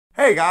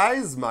Hey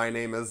guys, my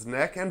name is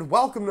Nick, and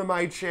welcome to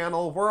my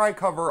channel where I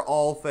cover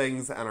all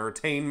things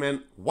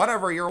entertainment.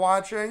 Whatever you're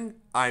watching,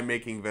 I'm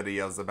making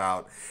videos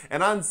about.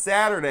 And on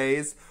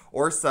Saturdays,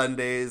 or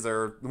Sundays,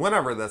 or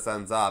whenever this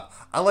ends up,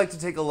 I like to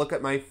take a look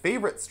at my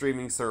favorite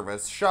streaming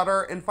service,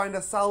 Shudder, and find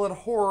a solid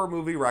horror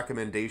movie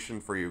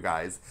recommendation for you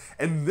guys.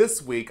 And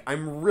this week,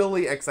 I'm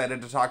really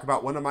excited to talk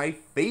about one of my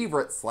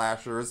favorite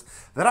slashers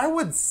that I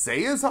would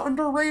say is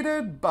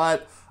underrated,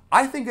 but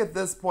I think at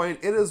this point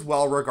it is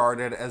well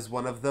regarded as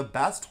one of the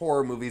best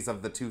horror movies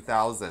of the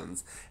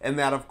 2000s, and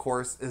that of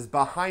course is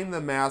Behind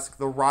the Mask: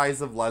 The Rise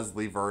of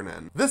Leslie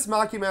Vernon. This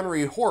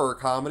mockumentary horror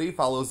comedy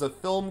follows a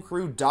film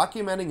crew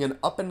documenting an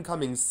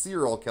up-and-coming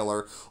serial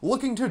killer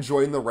looking to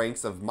join the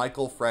ranks of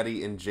Michael,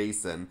 Freddy, and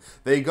Jason.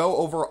 They go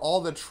over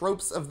all the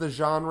tropes of the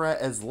genre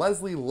as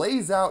Leslie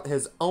lays out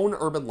his own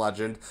urban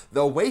legend,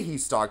 the way he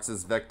stalks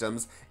his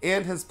victims,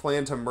 and his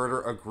plan to murder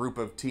a group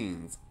of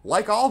teens.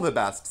 Like all the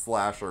best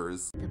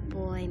slashers. The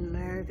boy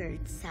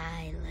murdered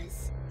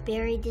Silas,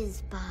 buried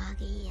his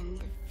body in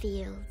the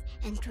field,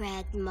 and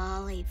dragged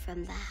Molly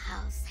from the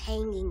house,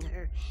 hanging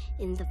her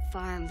in the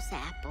farm's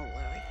apple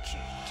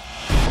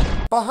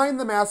orchard. Behind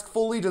the Mask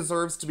fully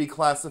deserves to be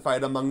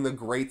classified among the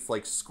greats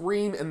like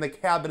Scream and The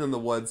Cabin in the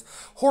Woods,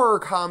 horror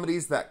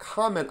comedies that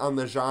comment on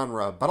the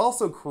genre, but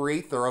also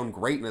create their own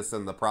greatness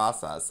in the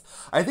process.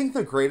 I think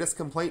the greatest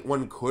complaint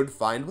one could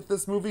find with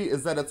this movie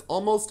is that it's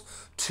almost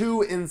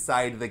too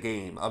inside the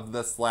game of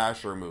the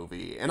slasher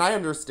movie, and I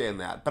understand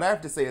that, but I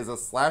have to say, as a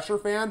slasher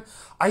fan,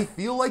 I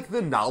feel like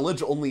the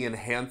knowledge only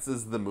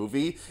enhances the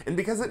movie, and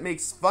because it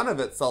makes fun of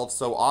itself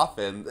so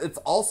often, it's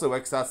also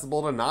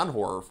accessible to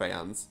non-horror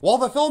fans. While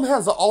the film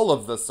has all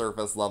of the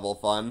surface level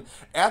fun,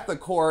 at the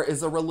core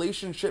is a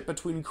relationship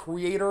between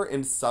creator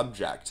and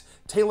subject.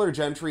 Taylor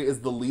Gentry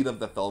is the lead of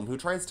the film, who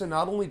tries to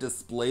not only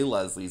display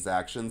Leslie's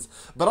actions,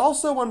 but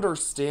also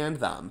understand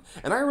them.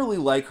 And I really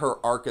like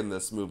her arc in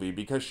this movie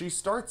because she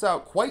starts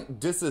out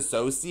quite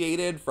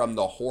disassociated from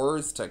the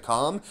horrors to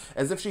come,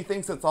 as if she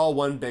thinks it's all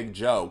one big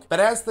joke. But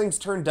as things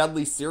turn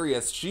deadly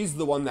serious, she's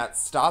the one that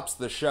stops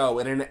the show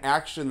in an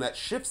action that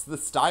shifts the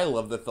style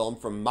of the film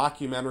from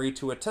mockumentary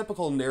to a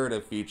typical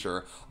narrative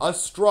feature, a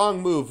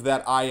strong move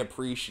that I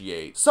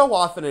appreciate. So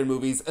often in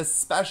movies,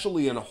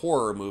 especially in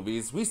horror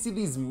movies, we see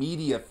these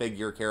media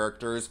figure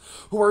characters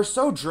who are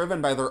so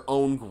driven by their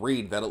own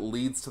greed that it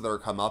leads to their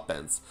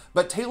comeuppance.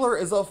 But Taylor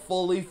is a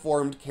fully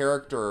formed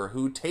character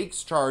who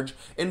takes charge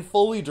and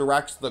fully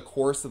directs the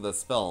course of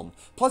this film.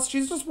 Plus,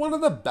 she's just one of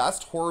the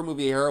best horror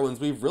movie heroines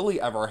we've really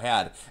ever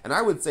had, and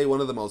I would say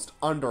one of the most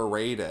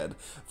underrated.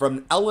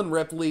 From Ellen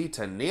Ripley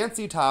to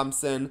Nancy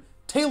Thompson,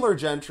 Taylor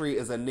Gentry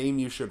is a name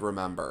you should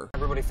remember.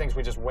 Everybody thinks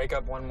we just wake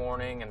up one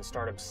morning and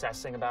start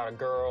obsessing about a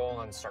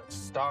girl and start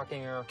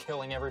stalking her,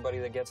 killing everybody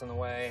that gets in the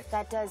way.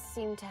 That does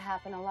seem to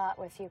happen a lot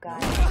with you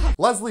guys.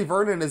 Leslie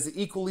Vernon is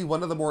equally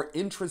one of the more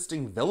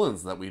interesting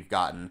villains that we've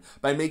gotten.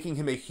 By making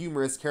him a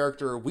humorous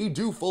character, we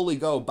do fully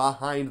go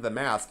behind the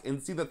mask and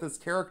see that this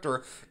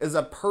character is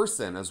a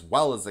person as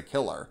well as a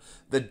killer.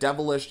 The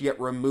devilish yet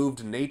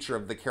removed nature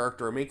of the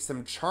character makes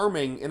him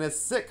charming in a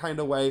sick kind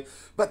of way,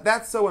 but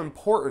that's so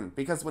important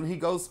because when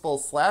he goes full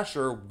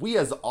slasher, we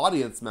as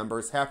audience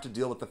members have to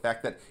deal with the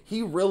fact that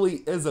he really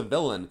is a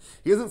villain.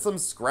 He isn't some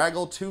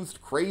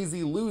scraggle-toothed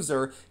crazy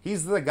loser,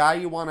 he's the guy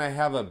you want to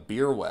have a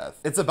beer with.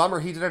 It's a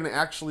bummer he didn't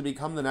actually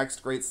become the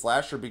next great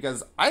slasher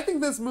because I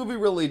think this movie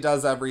really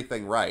does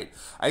everything right.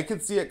 I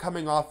could see it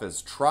coming off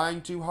as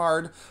trying too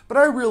hard, but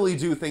I really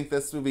do think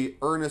this movie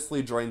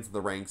earnestly joins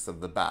the ranks of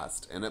the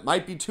best. And it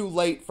might be too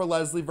late for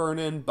Leslie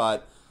Vernon,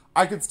 but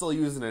I could still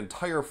use an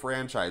entire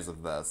franchise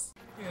of this.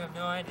 You have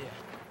no idea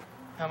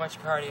how much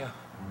cardio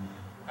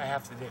I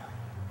have to do.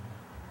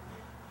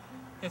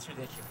 It's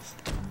ridiculous.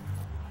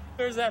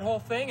 There's that whole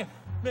thing of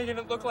making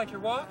it look like you're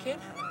walking.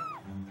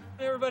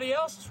 Everybody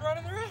else is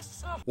running their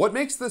asses off. What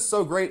makes this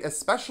so great,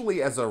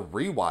 especially as a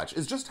rewatch,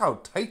 is just how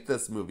tight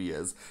this movie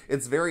is.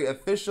 It's very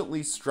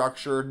efficiently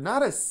structured,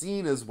 not a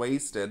scene is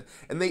wasted,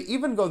 and they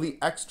even go the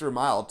extra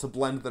mile to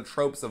blend the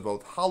tropes of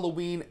both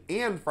Halloween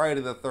and Friday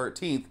the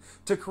 13th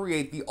to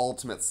create the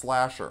ultimate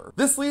slasher.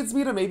 This leads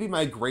me to maybe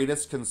my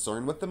greatest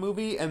concern with the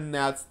movie, and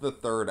that's the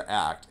third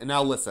act. And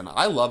now listen,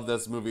 I love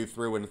this movie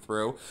through and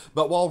through,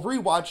 but while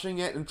rewatching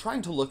it and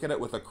trying to look at it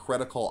with a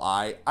critical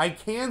eye, I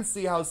can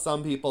see how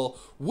some people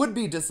would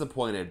be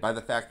disappointed by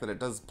the fact that it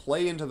does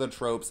play into the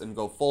tropes and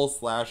go full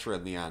slasher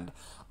in the end.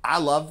 I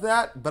love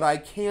that, but I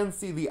can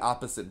see the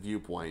opposite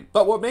viewpoint.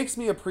 But what makes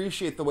me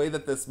appreciate the way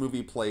that this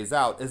movie plays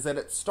out is that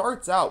it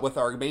starts out with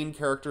our main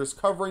characters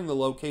covering the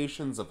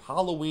locations of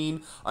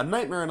Halloween, A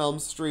Nightmare on Elm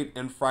Street,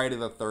 and Friday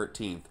the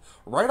 13th.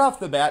 Right off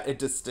the bat, it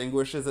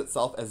distinguishes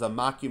itself as a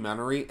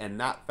mockumentary and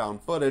not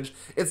found footage.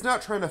 It's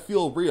not trying to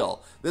feel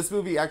real. This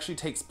movie actually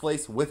takes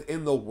place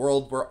within the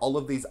world where all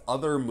of these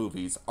other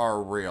movies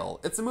are real.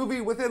 It's a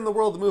movie within the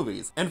world of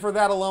movies. And for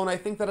that alone, I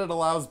think that it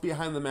allows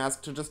Behind the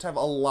Mask to just have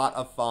a lot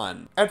of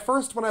fun. At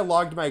first, when I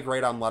logged my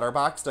grade on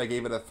Letterboxd, I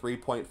gave it a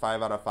 3.5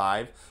 out of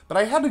 5, but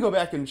I had to go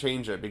back and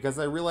change it because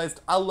I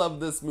realized I love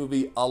this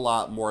movie a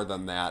lot more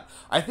than that.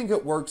 I think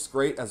it works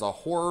great as a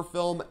horror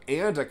film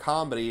and a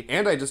comedy,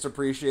 and I just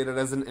appreciate it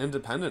as an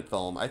independent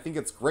film. I think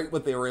it's great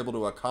what they were able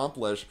to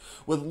accomplish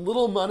with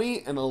little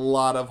money and a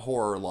lot of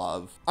horror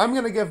love. I'm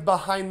gonna give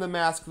Behind the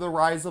Mask: The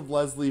Rise of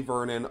Leslie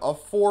Vernon a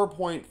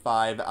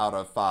 4.5 out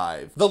of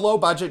 5. The low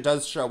budget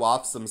does show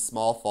off some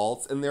small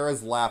faults, and there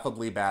is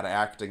laughably bad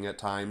acting at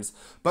times,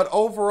 but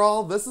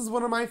overall, this is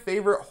one of my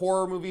favorite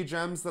horror movie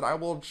gems that I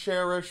will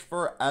cherish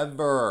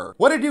forever.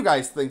 What did you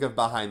guys think of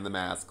Behind the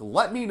Mask?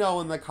 Let me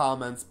know in the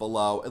comments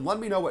below, and let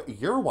me know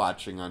what you're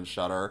watching on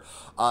Shudder.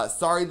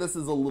 Sorry this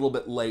is a little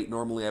bit late.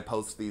 Normally I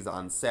post these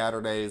on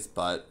Saturdays,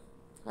 but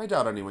I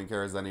doubt anyone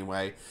cares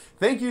anyway.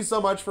 Thank you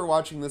so much for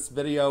watching this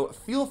video.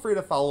 Feel free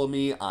to follow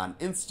me on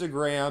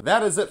Instagram.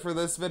 That is it for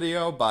this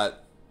video,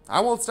 but I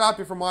won't stop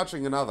you from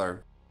watching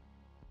another.